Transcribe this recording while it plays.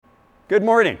Good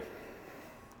morning,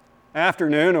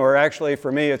 afternoon, or actually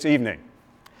for me it's evening.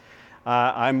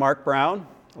 I'm Mark Brown,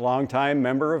 a longtime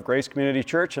member of Grace Community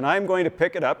Church, and I'm going to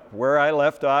pick it up where I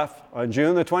left off on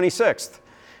June the 26th,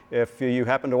 if you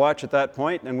happen to watch at that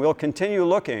point, and we'll continue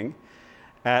looking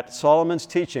at Solomon's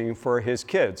teaching for his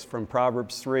kids from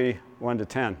Proverbs 3,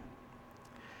 1-10.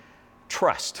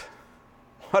 Trust.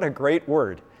 What a great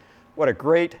word. What a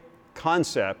great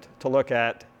concept to look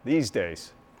at these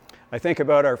days. I think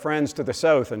about our friends to the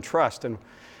south and trust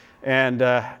and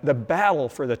the battle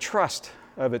for the trust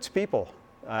of its people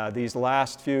these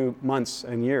last few months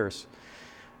and years.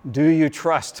 Do you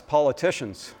trust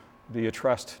politicians? Do you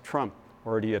trust Trump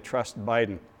or do you trust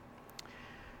Biden?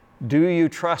 Do you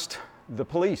trust the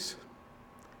police?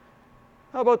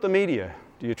 How about the media?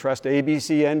 Do you trust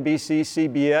ABC, NBC,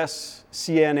 CBS,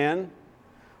 CNN,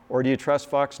 or do you trust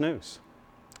Fox News?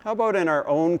 How about in our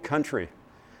own country?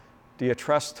 Do you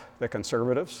trust the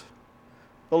Conservatives,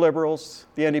 the Liberals,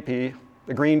 the NDP,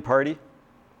 the Green Party,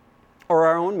 or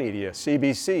our own media,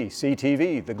 CBC,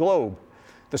 CTV, the Globe,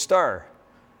 the Star,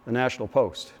 the National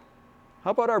Post?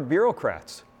 How about our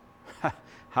bureaucrats?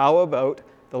 How about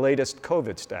the latest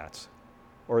COVID stats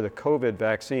or the COVID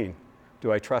vaccine?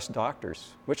 Do I trust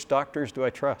doctors? Which doctors do I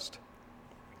trust?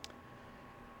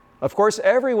 Of course,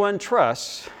 everyone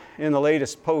trusts in the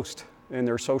latest post in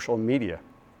their social media.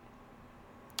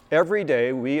 Every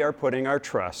day we are putting our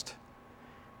trust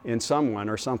in someone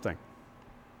or something.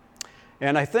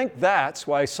 And I think that's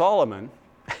why Solomon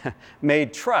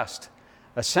made trust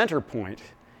a center point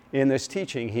in this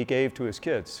teaching he gave to his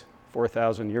kids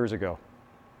 4,000 years ago.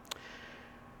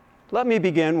 Let me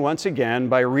begin once again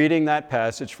by reading that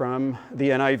passage from the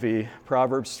NIV,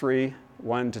 Proverbs 3,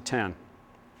 1-10.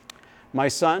 My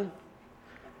son,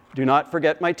 do not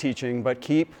forget my teaching, but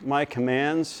keep my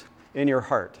commands in your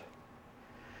heart.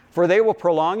 For they will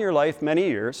prolong your life many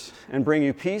years and bring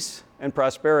you peace and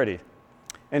prosperity.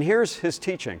 And here's his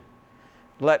teaching.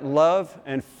 Let love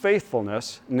and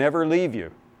faithfulness never leave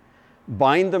you.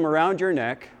 Bind them around your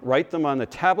neck, write them on the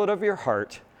tablet of your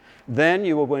heart. Then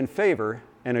you will win favor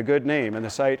and a good name in the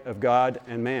sight of God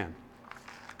and man.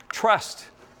 Trust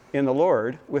in the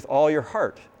Lord with all your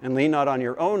heart and lean not on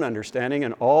your own understanding.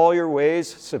 In all your ways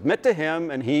submit to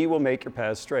him and he will make your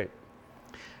paths straight.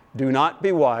 Do not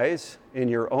be wise in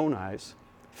your own eyes.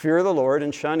 Fear the Lord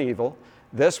and shun evil.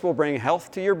 This will bring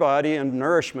health to your body and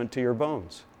nourishment to your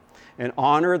bones. And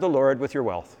honor the Lord with your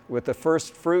wealth, with the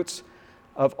first fruits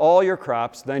of all your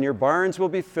crops. Then your barns will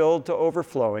be filled to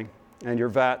overflowing, and your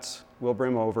vats will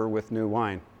brim over with new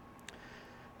wine.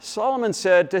 Solomon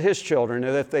said to his children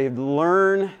that if they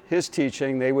learn his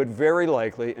teaching, they would very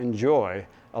likely enjoy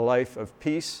a life of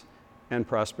peace and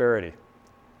prosperity,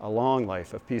 a long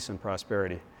life of peace and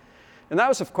prosperity. And that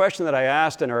was a question that I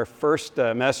asked in our first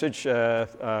message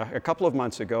a couple of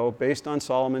months ago based on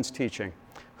Solomon's teaching.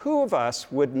 Who of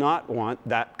us would not want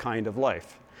that kind of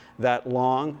life, that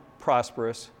long,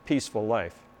 prosperous, peaceful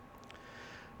life?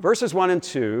 Verses 1 and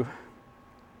 2,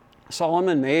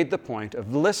 Solomon made the point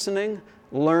of listening,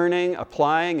 learning,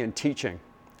 applying, and teaching.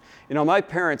 You know, my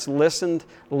parents listened,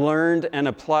 learned, and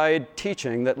applied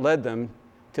teaching that led them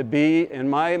to be, in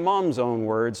my mom's own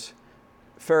words,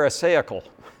 Pharisaical.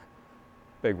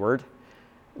 Big word.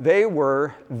 They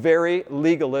were very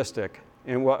legalistic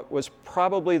in what was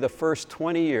probably the first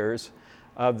 20 years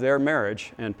of their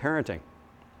marriage and parenting.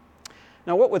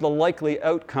 Now, what would the likely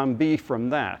outcome be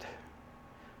from that?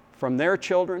 From their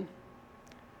children?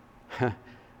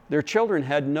 Their children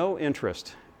had no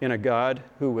interest in a God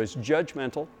who was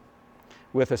judgmental,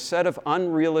 with a set of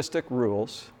unrealistic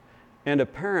rules, and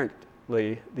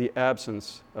apparently the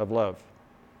absence of love.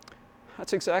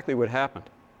 That's exactly what happened.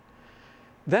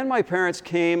 Then my parents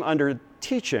came under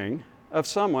teaching of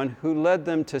someone who led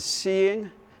them to seeing,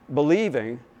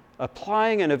 believing,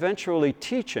 applying, and eventually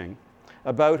teaching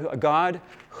about a God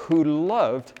who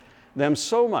loved them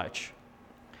so much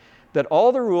that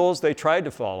all the rules they tried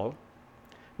to follow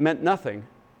meant nothing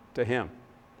to him.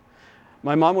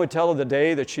 My mom would tell of the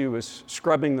day that she was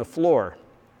scrubbing the floor,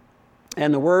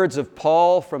 and the words of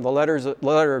Paul from the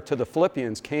letter to the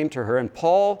Philippians came to her, and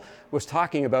Paul was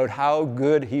talking about how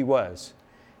good he was.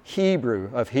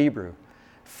 Hebrew of Hebrew,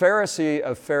 Pharisee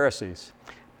of Pharisees.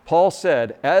 Paul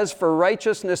said, as for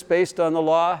righteousness based on the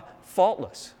law,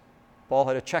 faultless. Paul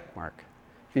had a check mark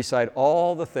beside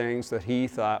all the things that he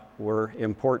thought were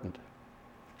important.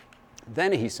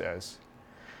 Then he says,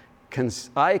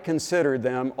 I considered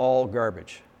them all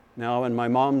garbage. Now, in my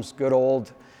mom's good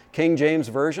old King James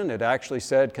Version, it actually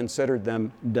said, considered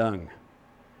them dung,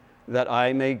 that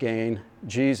I may gain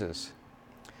Jesus.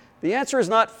 The answer is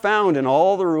not found in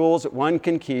all the rules that one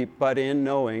can keep, but in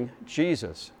knowing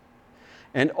Jesus.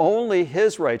 and only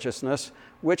his righteousness,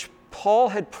 which Paul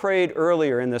had prayed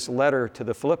earlier in this letter to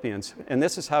the Philippians. And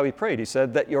this is how he prayed. He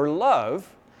said, that your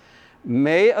love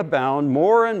may abound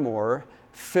more and more,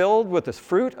 filled with the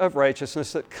fruit of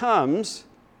righteousness that comes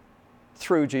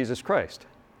through Jesus Christ.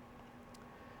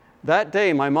 That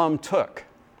day, my mom took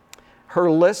her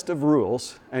list of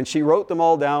rules, and she wrote them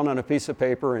all down on a piece of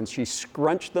paper, and she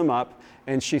scrunched them up,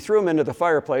 and she threw them into the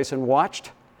fireplace and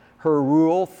watched her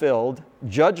rule-filled,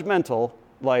 judgmental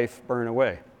life burn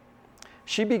away.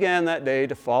 She began that day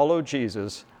to follow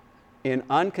Jesus in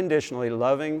unconditionally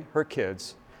loving her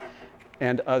kids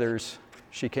and others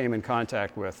she came in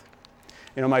contact with.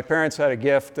 You know, my parents had a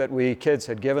gift that we kids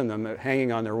had given them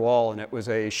hanging on their wall, and it was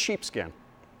a sheepskin.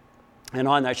 And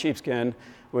on that sheepskin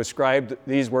was scribed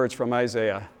these words from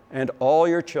Isaiah, "And all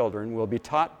your children will be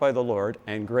taught by the Lord,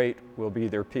 and great will be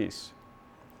their peace."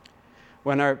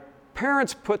 When our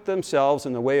parents put themselves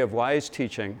in the way of wise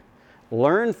teaching,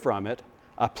 learned from it,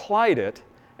 applied it,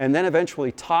 and then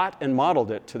eventually taught and modeled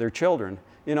it to their children,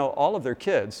 you know, all of their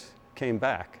kids came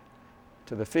back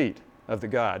to the feet of the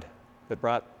God that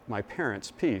brought my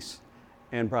parents peace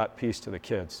and brought peace to the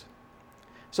kids.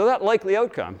 So that likely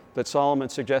outcome that Solomon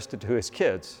suggested to his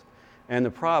kids and the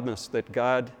promise that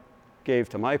God gave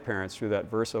to my parents through that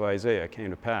verse of Isaiah came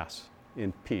to pass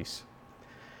in peace.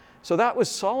 So that was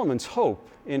Solomon's hope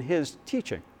in his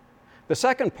teaching. The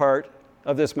second part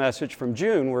of this message from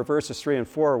June were verses 3 and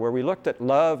 4, where we looked at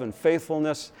love and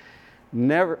faithfulness.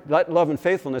 Let love and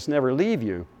faithfulness never leave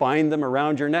you. Bind them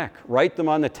around your neck. Write them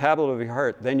on the tablet of your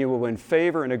heart. Then you will win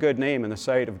favor and a good name in the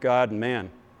sight of God and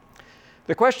man.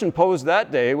 The question posed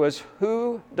that day was,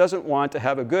 who doesn't want to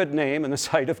have a good name in the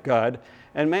sight of God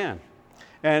and man?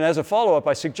 And as a follow-up,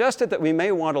 I suggested that we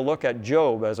may want to look at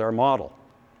Job as our model.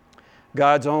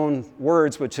 God's own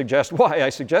words would suggest why I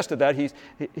suggested that.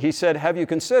 He said, "Have you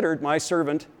considered my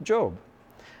servant Job?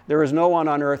 There is no one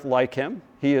on earth like him.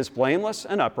 He is blameless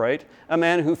and upright, a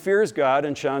man who fears God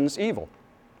and shuns evil."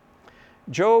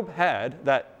 Job had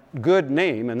that good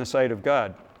name in the sight of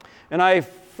God. And I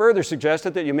further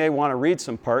suggested that you may want to read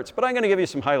some parts, but I'm going to give you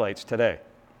some highlights today.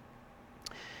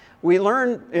 We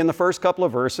learned in the first couple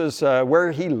of verses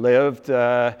where he lived.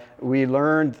 We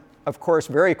learned, of course,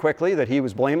 very quickly that he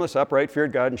was blameless, upright,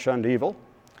 feared God, and shunned evil.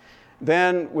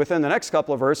 Then within the next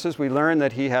couple of verses, we learned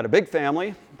that he had a big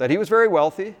family, that he was very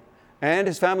wealthy, and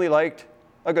his family liked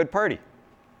a good party.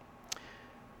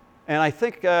 And I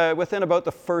think within about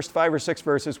the first 5 or 6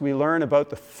 verses, we learn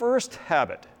about the first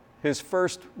habit, his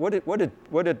first, what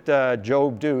did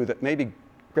Job do that maybe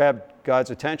grabbed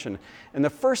God's attention? And the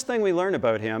first thing we learn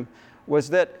about him was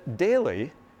that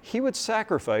daily he would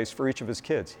sacrifice for each of his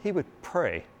kids. He would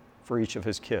pray for each of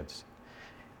his kids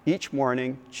each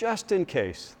morning, just in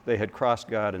case they had crossed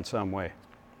God in some way.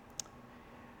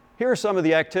 Here are some of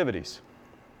the activities.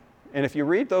 And if you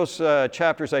read those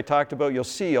chapters I talked about, you'll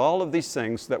see all of these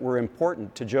things that were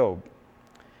important to Job.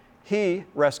 He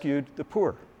rescued the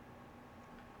poor,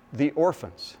 the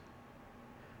orphans,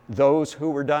 those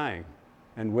who were dying,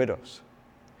 and widows.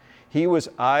 He was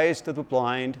eyes to the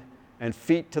blind and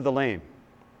feet to the lame.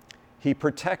 He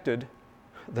protected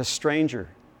the stranger.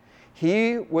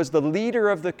 He was the leader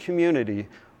of the community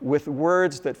with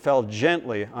words that fell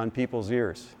gently on people's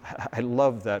ears. I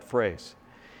love that phrase.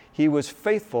 He was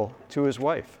faithful to his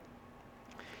wife.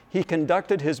 He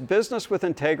conducted his business with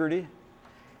integrity.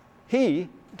 He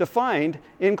defined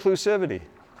inclusivity.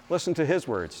 Listen to his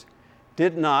words.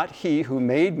 "Did not he who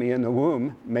made me in the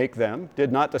womb make them?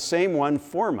 Did not the same one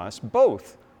form us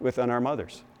both within our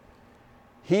mothers?"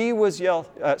 He was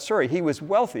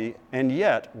wealthy and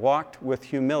yet walked with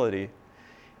humility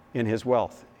in his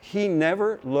wealth. He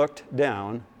never looked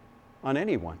down on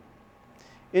anyone.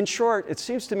 In short, it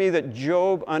seems to me that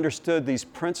Job understood these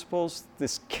principles,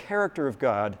 this character of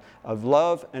God, of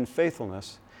love and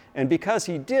faithfulness, and because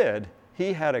he did,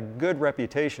 he had a good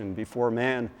reputation before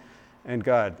man and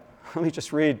God. Let me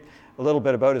just read a little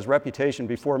bit about his reputation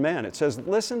before man. It says,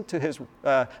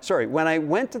 when I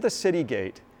went to the city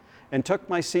gate and took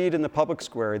my seat in the public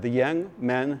square, the young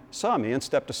men saw me and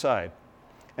stepped aside,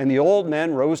 and the old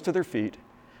men rose to their feet.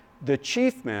 The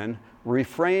chief men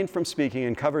refrained from speaking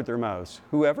and covered their mouths.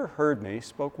 Whoever heard me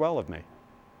spoke well of me.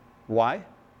 Why?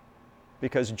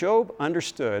 Because Job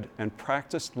understood and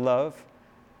practiced love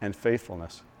and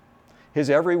faithfulness. His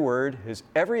every word, his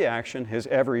every action, his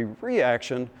every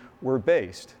reaction were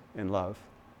based in love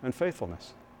and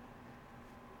faithfulness.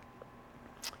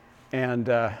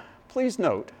 And please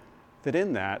note that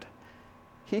in that,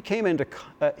 he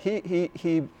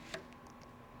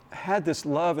had this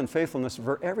love and faithfulness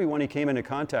for everyone he came into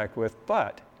contact with,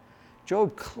 but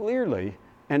Job clearly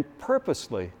and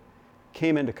purposely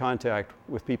came into contact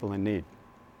with people in need.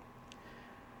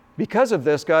 Because of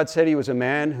this, God said he was a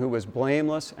man who was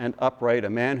blameless and upright, a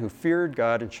man who feared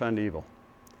God and shunned evil.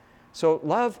 So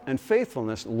love and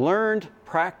faithfulness, learned,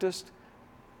 practiced,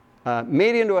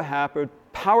 made into a habit,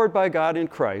 powered by God in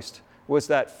Christ, was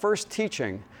that first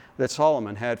teaching that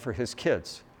Solomon had for his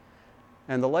kids.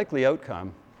 And the likely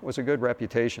outcome was a good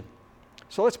reputation.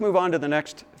 So let's move on to the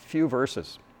next few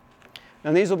verses.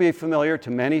 And these will be familiar to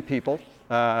many people.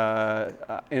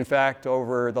 In fact,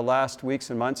 over the last weeks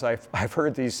and months, I've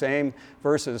heard these same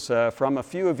verses from a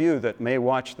few of you that may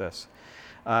watch this,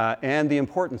 and the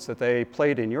importance that they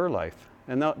played in your life.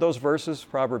 And those verses,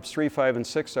 Proverbs 3, 5, and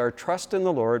 6, are trust in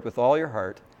the Lord with all your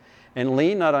heart, and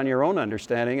lean not on your own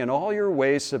understanding. In all your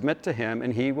ways submit to him,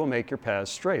 and he will make your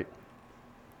paths straight.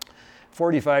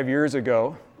 45 years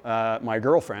ago, my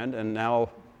girlfriend, and now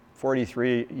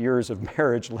 43 years of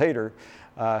marriage later,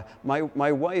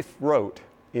 my wife wrote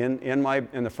in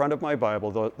the front of my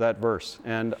Bible that verse,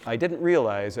 and I didn't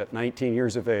realize at 19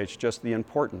 years of age just the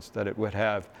importance that it would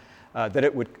have, that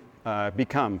it would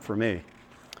become for me.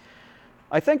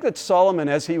 I think that Solomon,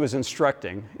 as he was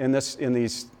instructing in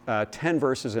these 10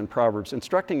 verses in Proverbs,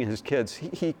 instructing his kids,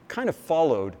 he kind of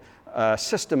followed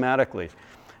systematically.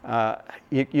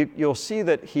 You'll see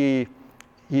that he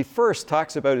first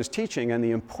talks about his teaching and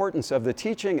the importance of the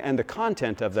teaching and the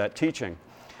content of that teaching.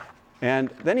 And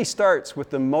then he starts with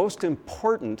the most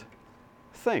important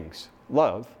things,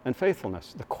 love and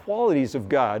faithfulness, the qualities of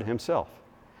God himself,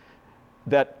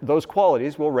 that those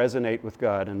qualities will resonate with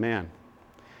God and man.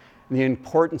 And the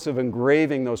importance of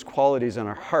engraving those qualities in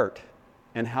our heart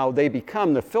and how they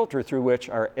become the filter through which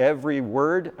our every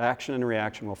word, action, and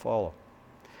reaction will follow.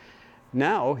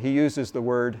 Now he uses the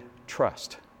word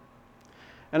trust.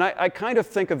 And I kind of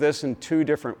think of this in two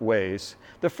different ways.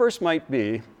 The first might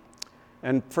be,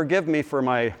 and forgive me for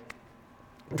my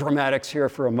dramatics here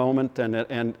for a moment,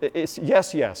 and it's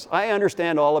yes, I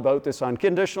understand all about this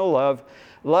unconditional love,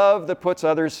 love that puts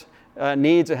others'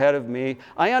 needs ahead of me.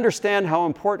 I understand how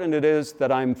important it is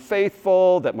that I'm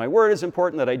faithful, that my word is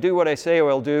important, that I do what I say I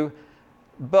will do,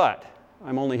 but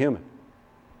I'm only human.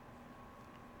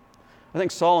 I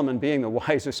think Solomon, being the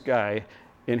wisest guy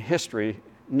in history,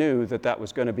 knew that that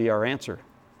was going to be our answer,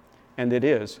 and it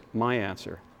is my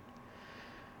answer.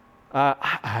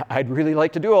 I'd really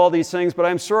like to do all these things, but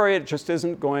I'm sorry, it just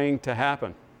isn't going to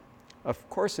happen. Of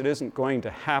course it isn't going to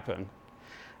happen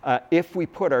if we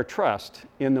put our trust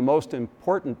in the most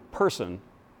important person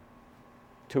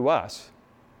to us,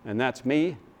 and that's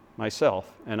me,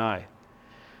 myself, and I.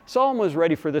 Solomon was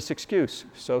ready for this excuse,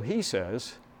 so he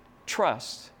says,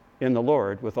 trust in the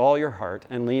Lord with all your heart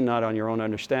and lean not on your own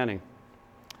understanding.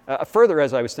 Further,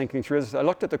 as I was thinking through this, I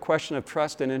looked at the question of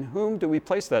trust, and in whom do we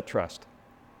place that trust?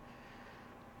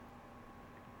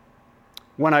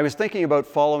 When I was thinking about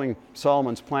following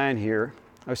Solomon's plan here,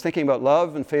 I was thinking about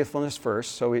love and faithfulness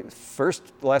first. So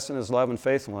first lesson is love and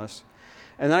faithfulness.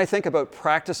 And then I think about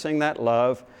practicing that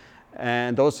love,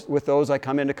 and with those I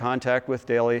come into contact with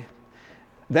daily.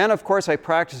 Then, of course, I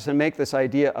practice and make this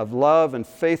idea of love and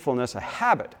faithfulness a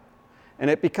habit. And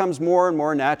it becomes more and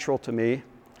more natural to me.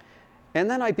 And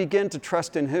then I begin to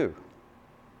trust in who?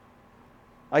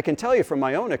 I can tell you from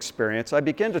my own experience, I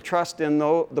begin to trust in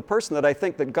the person that I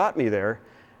think that got me there,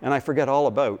 and I forget all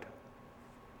about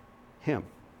him.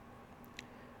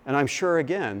 And I'm sure,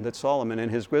 again, that Solomon in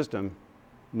his wisdom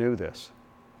knew this.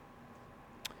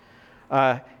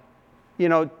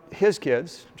 His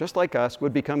kids, just like us,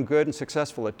 would become good and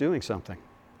successful at doing something.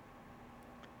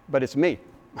 But it's me.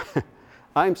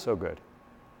 I'm so good.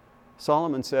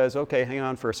 Solomon says, okay, hang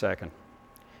on for a second.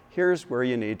 Here's where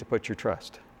you need to put your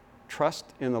trust.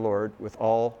 Trust in the Lord with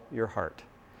all your heart.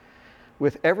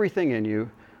 With everything in you,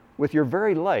 with your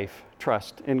very life,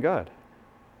 trust in God.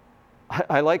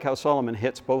 I like how Solomon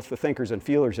hits both the thinkers and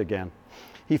feelers again.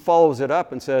 He follows it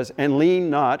up and says, and lean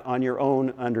not on your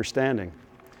own understanding.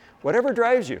 Whatever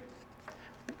drives you,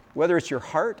 whether it's your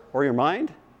heart or your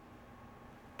mind,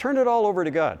 turn it all over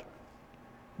to God.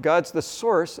 God's the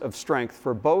source of strength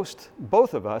for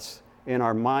both of us in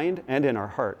our mind and in our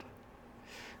heart.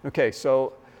 Okay,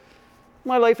 so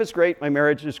my life is great, my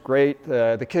marriage is great,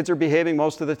 the kids are behaving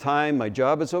most of the time, my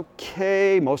job is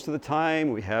okay most of the time,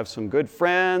 we have some good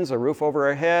friends, a roof over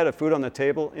our head, a food on the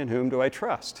table. In whom do I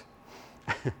trust?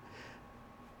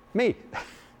 Me.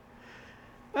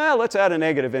 Well, let's add a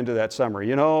negative into that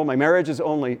summary. My marriage is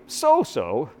only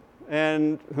so-so,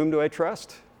 and whom do I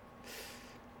trust?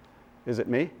 Is it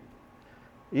me?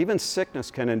 Even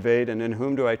sickness can invade, and in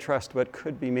whom do I trust? But it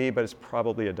could be me, but it's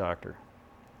probably a doctor.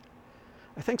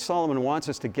 I think Solomon wants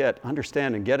us to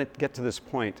understand and get to this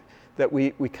point that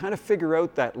we kind of figure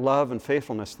out that love and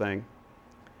faithfulness thing,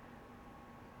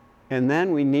 And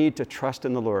then we need to trust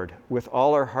in the Lord with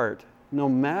all our heart, no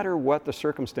matter what the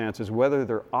circumstances, whether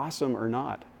they're awesome or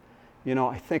not. You know,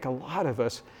 I think a lot of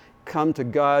us come to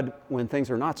God when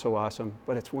things are not so awesome,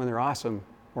 but it's when they're awesome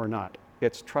or not.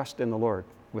 It's trust in the Lord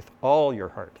with all your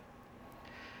heart.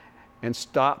 And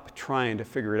stop trying to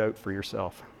figure it out for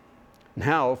yourself.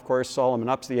 Now, of course, Solomon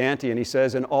ups the ante and he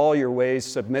says, in all your ways,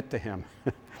 submit to him.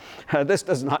 This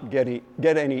does not get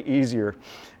any easier.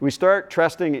 We start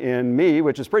trusting in me,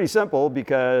 which is pretty simple,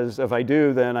 because if I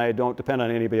do, then I don't depend on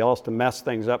anybody else to mess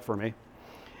things up for me.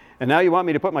 And now you want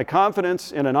me to put my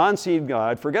confidence in an unseen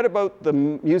God, forget about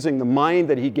using the mind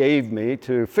that he gave me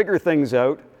to figure things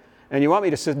out, and you want me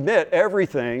to submit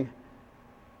everything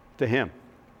to him.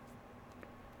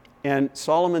 And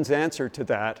Solomon's answer to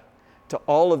that, to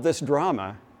all of this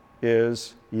drama,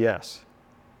 is yes.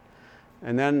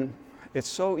 And then it's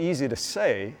so easy to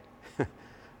say,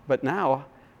 but now,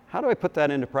 how do I put that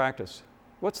into practice?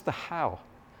 What's the how?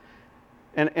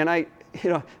 And I,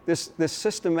 this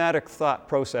systematic thought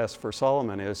process for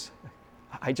Solomon is,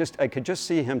 I could just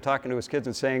see him talking to his kids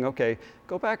and saying, okay,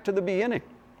 go back to the beginning.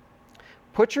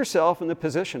 Put yourself in the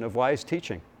position of wise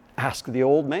teaching. Ask the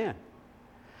old man.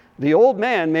 The old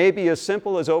man may be as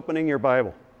simple as opening your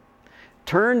Bible.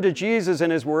 Turn to Jesus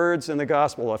and his words in the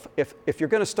gospel. If you're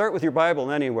going to start with your Bible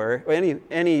anywhere,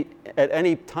 at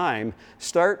any time,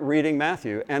 start reading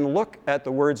Matthew and look at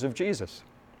the words of Jesus.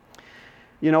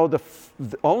 You know,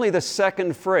 only the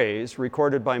second phrase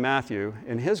recorded by Matthew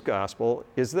in his gospel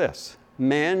is this: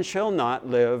 man shall not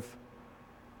live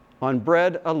on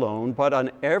bread alone, but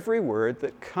on every word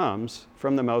that comes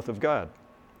from the mouth of God.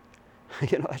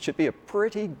 You know, that should be a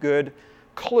pretty good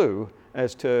clue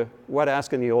as to what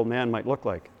asking the old man might look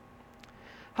like.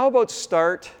 How about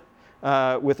start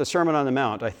with the Sermon on the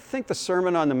Mount? I think the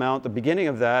Sermon on the Mount, the beginning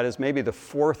of that is maybe the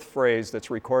fourth phrase that's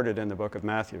recorded in the book of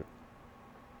Matthew.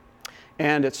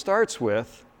 And it starts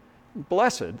with,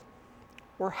 blessed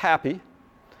or happy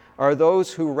are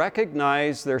those who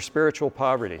recognize their spiritual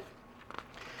poverty,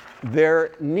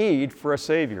 their need for a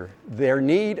Savior, their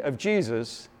need of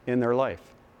Jesus in their life.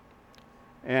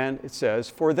 And it says,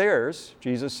 for theirs,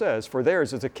 Jesus says, for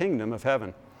theirs is the kingdom of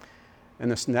heaven. And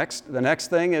the next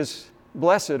thing is,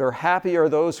 blessed or happy are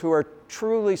those who are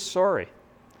truly sorry,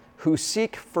 who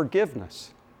seek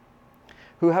forgiveness,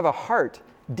 who have a heart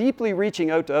deeply reaching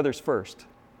out to others first,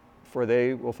 for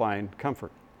they will find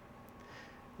comfort.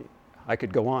 I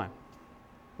could go on.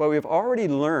 But we've already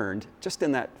learned, just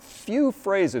in that few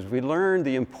phrases, we learned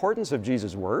the importance of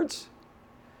Jesus' words.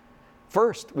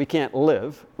 First, we can't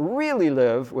really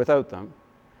live without them.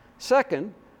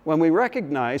 Second, when we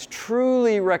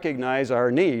truly recognize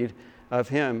our need of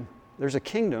him, there's a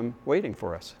kingdom waiting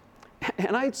for us.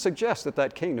 And I'd suggest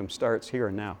that kingdom starts here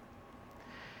and now.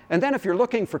 And then if you're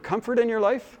looking for comfort in your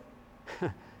life,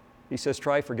 he says,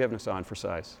 try forgiveness on for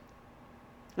size.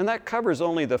 And that covers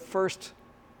only the first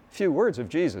few words of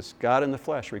Jesus, God in the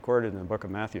flesh, recorded in the book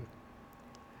of Matthew.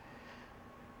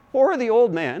 Or the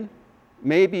old man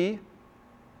may be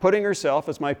putting herself,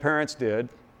 as my parents did,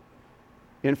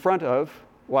 in front of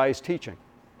wise teaching.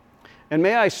 And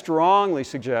may I strongly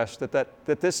suggest that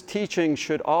this teaching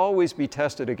should always be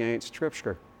tested against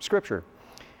Scripture.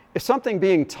 If something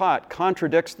being taught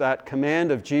contradicts that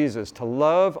command of Jesus to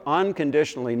love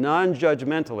unconditionally,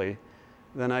 non-judgmentally,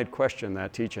 then I'd question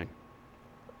that teaching.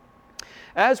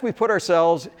 As we put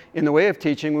ourselves in the way of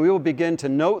teaching, we will begin to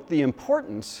note the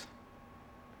importance,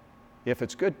 if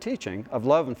it's good teaching, of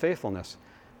love and faithfulness,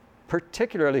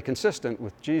 particularly consistent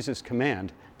with Jesus'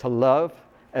 command to love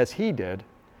as he did,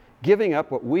 giving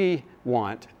up what we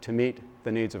want to meet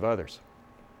the needs of others.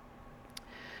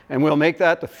 And we'll make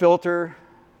that the filter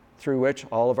through which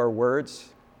all of our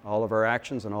words, all of our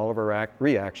actions, and all of our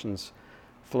reactions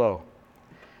flow.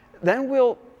 Then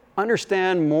we'll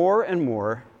understand more and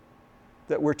more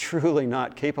that we're truly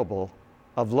not capable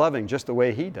of loving just the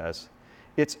way he does.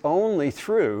 It's only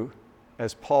through,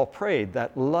 as Paul prayed,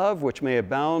 that love which may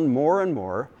abound more and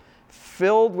more,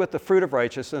 filled with the fruit of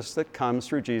righteousness that comes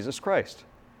through Jesus Christ.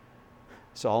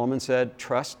 Solomon said,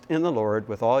 trust in the Lord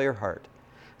with all your heart.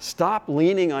 Stop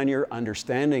leaning on your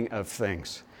understanding of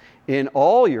things. In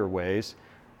all your ways,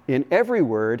 in every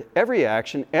word, every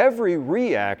action, every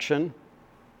reaction,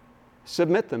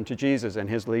 submit them to Jesus and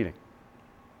his leading.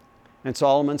 And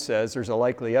Solomon says there's a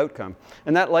likely outcome.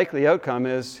 And that likely outcome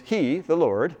is he, the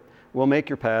Lord, will make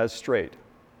your paths straight.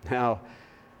 Now,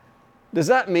 does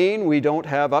that mean we don't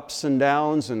have ups and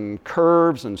downs and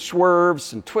curves and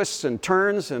swerves and twists and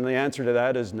turns? And the answer to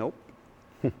that is nope.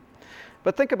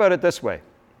 But think about it this way.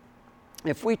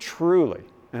 If we truly,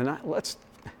 and let's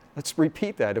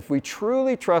repeat that, if we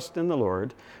truly trust in the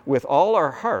Lord with all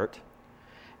our heart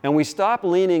and we stop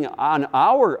leaning on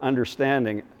our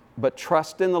understanding, but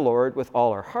trust in the Lord with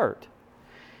all our heart,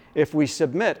 if we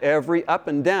submit every up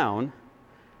and down,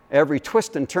 every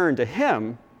twist and turn to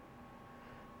Him,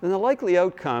 then the likely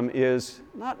outcome is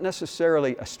not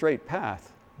necessarily a straight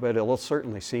path, but it will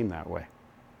certainly seem that way.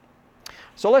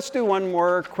 So let's do one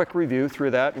more quick review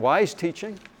through that. Wise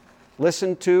teaching,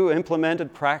 listened to,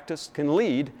 implemented, practiced, can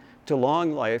lead to a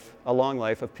long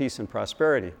life of peace and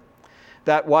prosperity.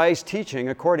 That wise teaching,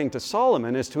 according to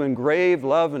Solomon, is to engrave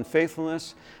love and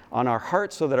faithfulness on our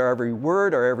hearts so that our every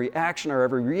word, our every action, our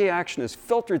every reaction is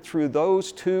filtered through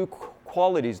those two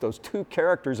qualities, those two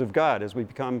characters of God as we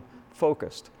become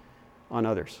focused on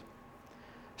others.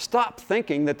 Stop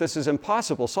thinking that this is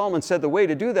impossible. Solomon said the way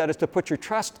to do that is to put your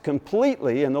trust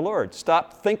completely in the Lord.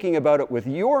 Stop thinking about it with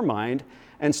your mind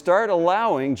and start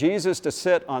allowing Jesus to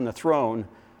sit on the throne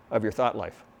of your thought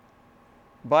life.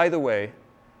 By the way,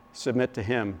 submit to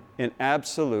Him in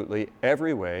absolutely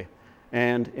every way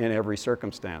and in every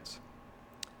circumstance.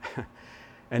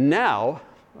 And now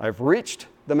I've reached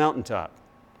the mountaintop.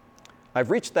 I've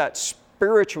reached that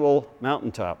spiritual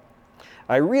mountaintop.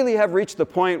 I really have reached the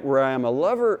point where I am a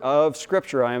lover of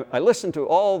Scripture. I listen to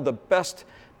all the best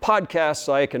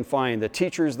podcasts I can find, the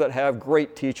teachers that have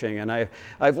great teaching, and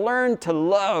I've learned to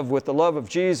love with the love of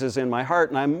Jesus in my heart,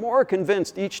 and I'm more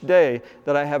convinced each day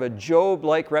that I have a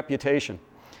Job-like reputation.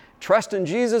 Trust in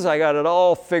Jesus, I got it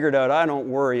all figured out. I don't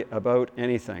worry about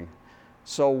anything.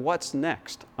 So what's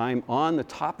next? I'm on the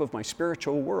top of my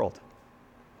spiritual world.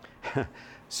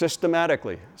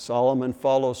 Systematically, Solomon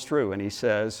follows through, and he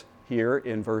says here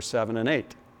in verse 7 and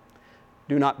 8,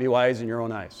 do not be wise in your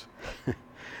own eyes.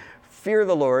 Fear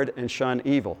the Lord and shun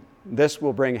evil. This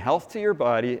will bring health to your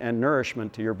body and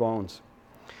nourishment to your bones.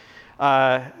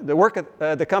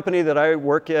 The company that I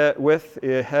work with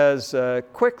has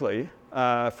quickly,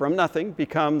 from nothing,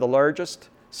 become the largest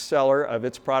seller of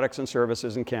its products and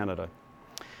services in Canada.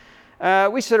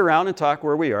 We sit around and talk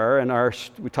where we are, and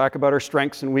we talk about our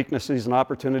strengths and weaknesses and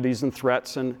opportunities and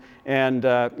threats and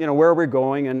where we're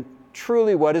going, and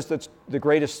truly what is the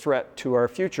greatest threat to our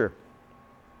future.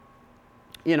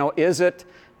 Is it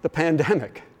the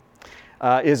pandemic?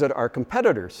 Is it our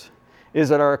competitors? Is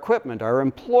it our equipment, our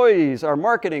employees, our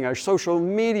marketing, our social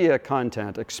media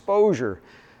content, exposure?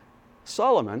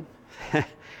 Solomon,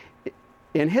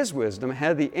 in his wisdom,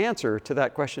 had the answer to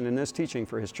that question in this teaching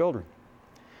for his children.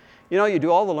 You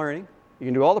do all the learning, you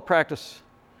can do all the practice,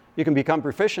 you can become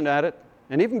proficient at it,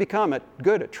 and even become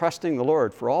good at trusting the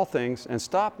Lord for all things, and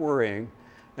stop worrying,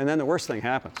 and then the worst thing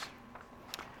happens.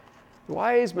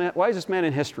 The wisest man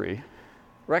in history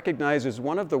recognizes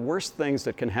one of the worst things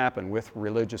that can happen with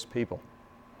religious people.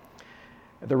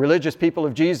 The religious people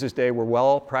of Jesus' day were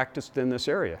well practiced in this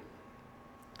area.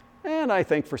 And I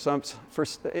think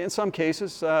in some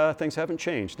cases, things haven't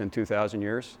changed in 2,000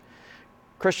 years.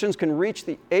 Christians can reach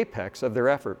the apex of their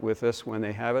effort with this when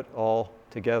they have it all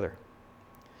together.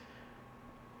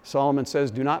 Solomon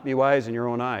says, do not be wise in your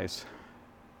own eyes.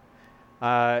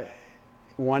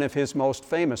 One of his most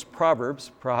famous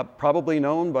proverbs, probably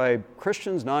known by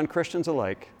Christians, non-Christians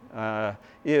alike,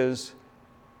 is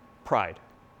pride.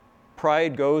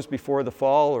 Pride goes before the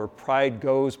fall, or pride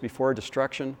goes before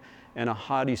destruction, and a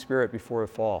haughty spirit before a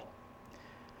fall.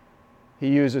 He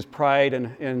uses pride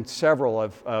in several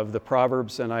of the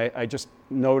Proverbs, and I just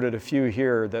noted a few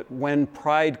here, that when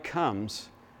pride comes,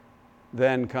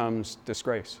 then comes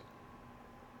disgrace.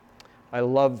 I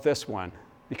love this one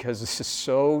because this is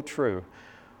so true.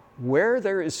 Where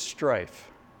there is strife,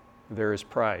 there is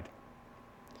pride.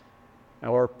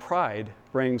 Or pride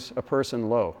brings a person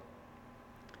low.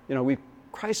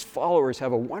 Christ followers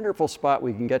have a wonderful spot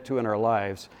we can get to in our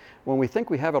lives when we think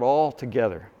we have it all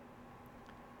together.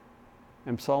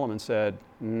 And Solomon said,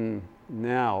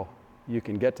 now you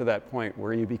can get to that point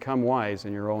where you become wise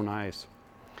in your own eyes.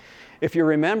 If you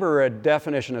remember, a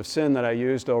definition of sin that I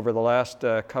used over the last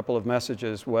couple of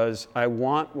messages was, I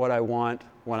want what I want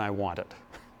when I want it.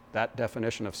 That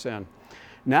definition of sin.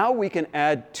 Now we can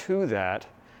add to that,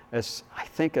 as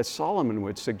Solomon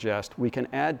would suggest, we can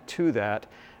add to that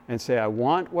and say, I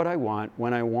want what I want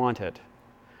when I want it,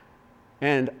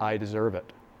 and I deserve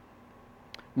it.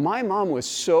 My mom was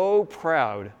so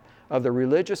proud of the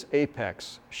religious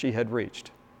apex she had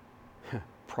reached.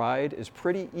 Pride is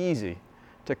pretty easy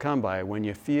to come by when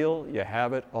you feel you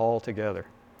have it all together.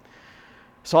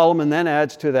 Solomon then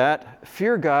adds to that,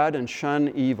 fear God and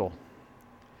shun evil.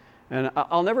 And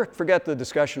I'll never forget the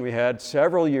discussion we had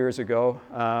several years ago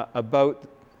about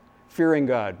fearing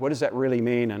God. What does that really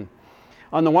mean? And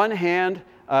on the one hand,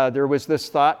 there was this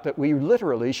thought that we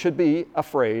literally should be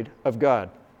afraid of God.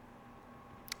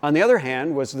 On the other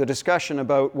hand was the discussion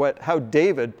about how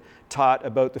David taught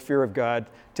about the fear of God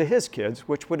to his kids,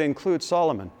 which would include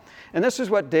Solomon. And this is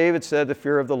what David said the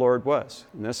fear of the Lord was.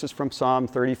 And this is from Psalm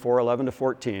 34, 11 to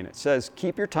 14. It says,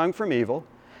 "Keep your tongue from evil,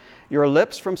 your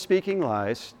lips from speaking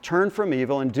lies, turn from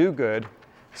evil and do good,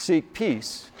 seek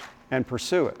peace and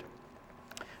pursue it."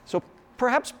 So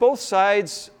perhaps both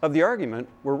sides of the argument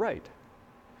were right.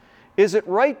 Is it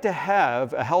right to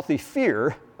have a healthy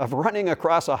fear of running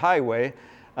across a highway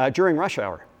during rush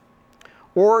hour?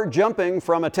 Or jumping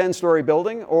from a 10-story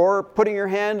building, or putting your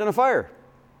hand in a fire?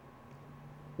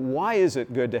 Why is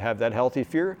it good to have that healthy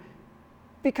fear?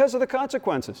 Because of the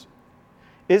consequences.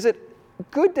 Is it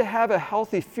good to have a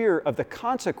healthy fear of the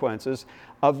consequences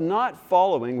of not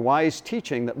following wise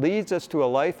teaching that leads us to a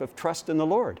life of trust in the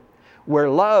Lord, where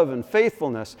love and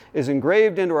faithfulness is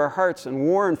engraved into our hearts and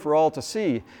worn for all to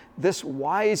see? This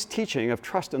wise teaching of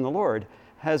trust in the Lord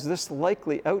has this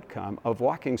likely outcome of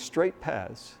walking straight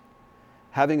paths,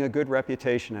 having a good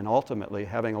reputation, and ultimately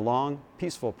having a long,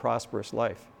 peaceful, prosperous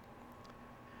life.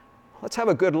 Let's have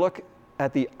a good look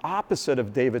at the opposite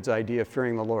of David's idea of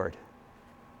fearing the Lord.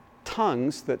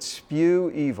 Tongues that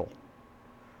spew evil,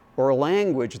 or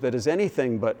language that is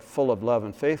anything but full of love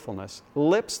and faithfulness,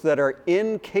 lips that are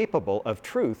incapable of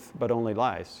truth but only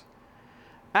lies,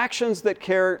 actions that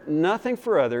care nothing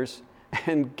for others,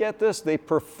 and get this, they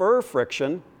prefer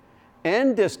friction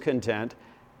and discontent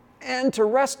and to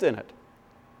rest in it.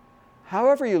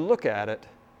 However you look at it,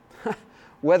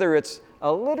 whether it's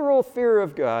a literal fear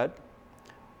of God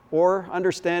or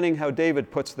understanding how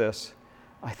David puts this,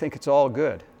 I think it's all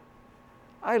good.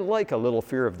 I like a little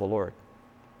fear of the Lord.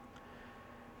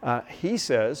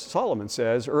 Solomon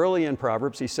says, early in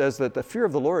Proverbs, he says that the fear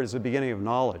of the Lord is the beginning of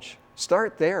knowledge.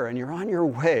 Start there and you're on your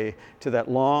way to that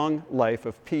long life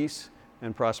of peace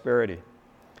and prosperity.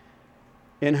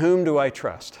 In whom do I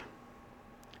trust?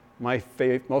 My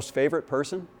most favorite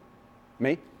person?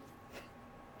 Me?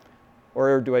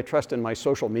 Or do I trust in my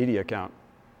social media account?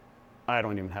 I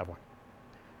don't even have one.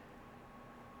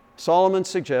 Solomon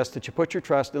suggests that you put your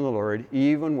trust in the Lord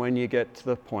even when you get to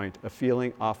the point of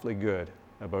feeling awfully good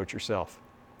about yourself.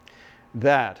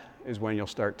 That is when you'll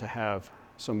start to have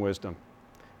some wisdom.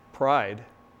 Pride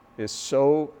is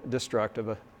so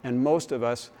destructive, and most of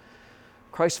us,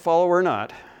 Christ follower or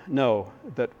not, know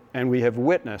that, and we have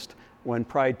witnessed when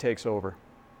pride takes over.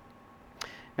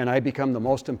 And I become the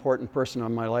most important person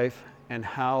in my life, and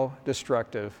how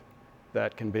destructive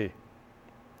that can be.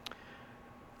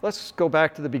 Let's go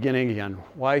back to the beginning again.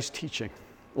 Wise teaching,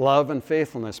 love and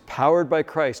faithfulness, powered by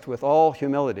Christ with all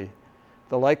humility.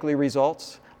 The likely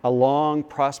results, a long,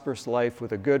 prosperous life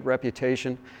with a good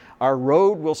reputation. Our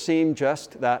road will seem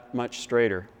just that much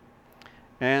straighter,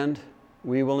 and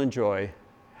we will enjoy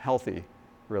healthy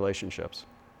relationships.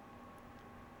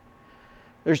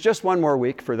 There's just one more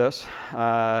week for this,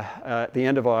 at the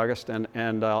end of August,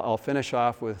 and I'll finish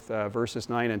off with verses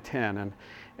 9 and 10.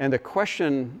 And the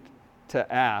question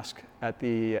to ask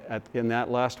in that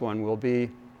last one will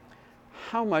be,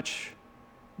 how much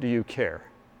do you care,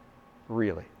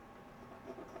 really?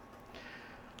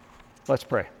 Let's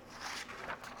pray.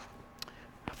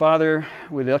 Father,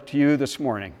 we look to you this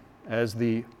morning as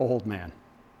the old man,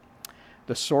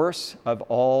 the source of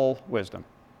all wisdom.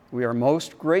 We are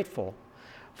most grateful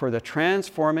for the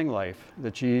transforming life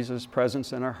that Jesus'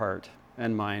 presence in our heart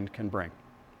and mind can bring.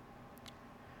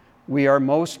 We are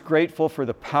most grateful for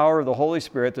the power of the Holy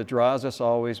Spirit that draws us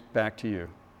always back to you.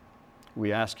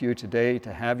 We ask you today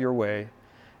to have your way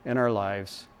in our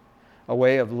lives, a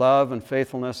way of love and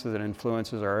faithfulness that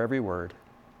influences our every word,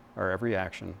 our every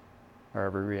action, our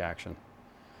every reaction.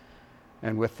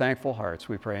 And with thankful hearts,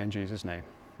 we pray in Jesus' name.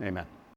 Amen.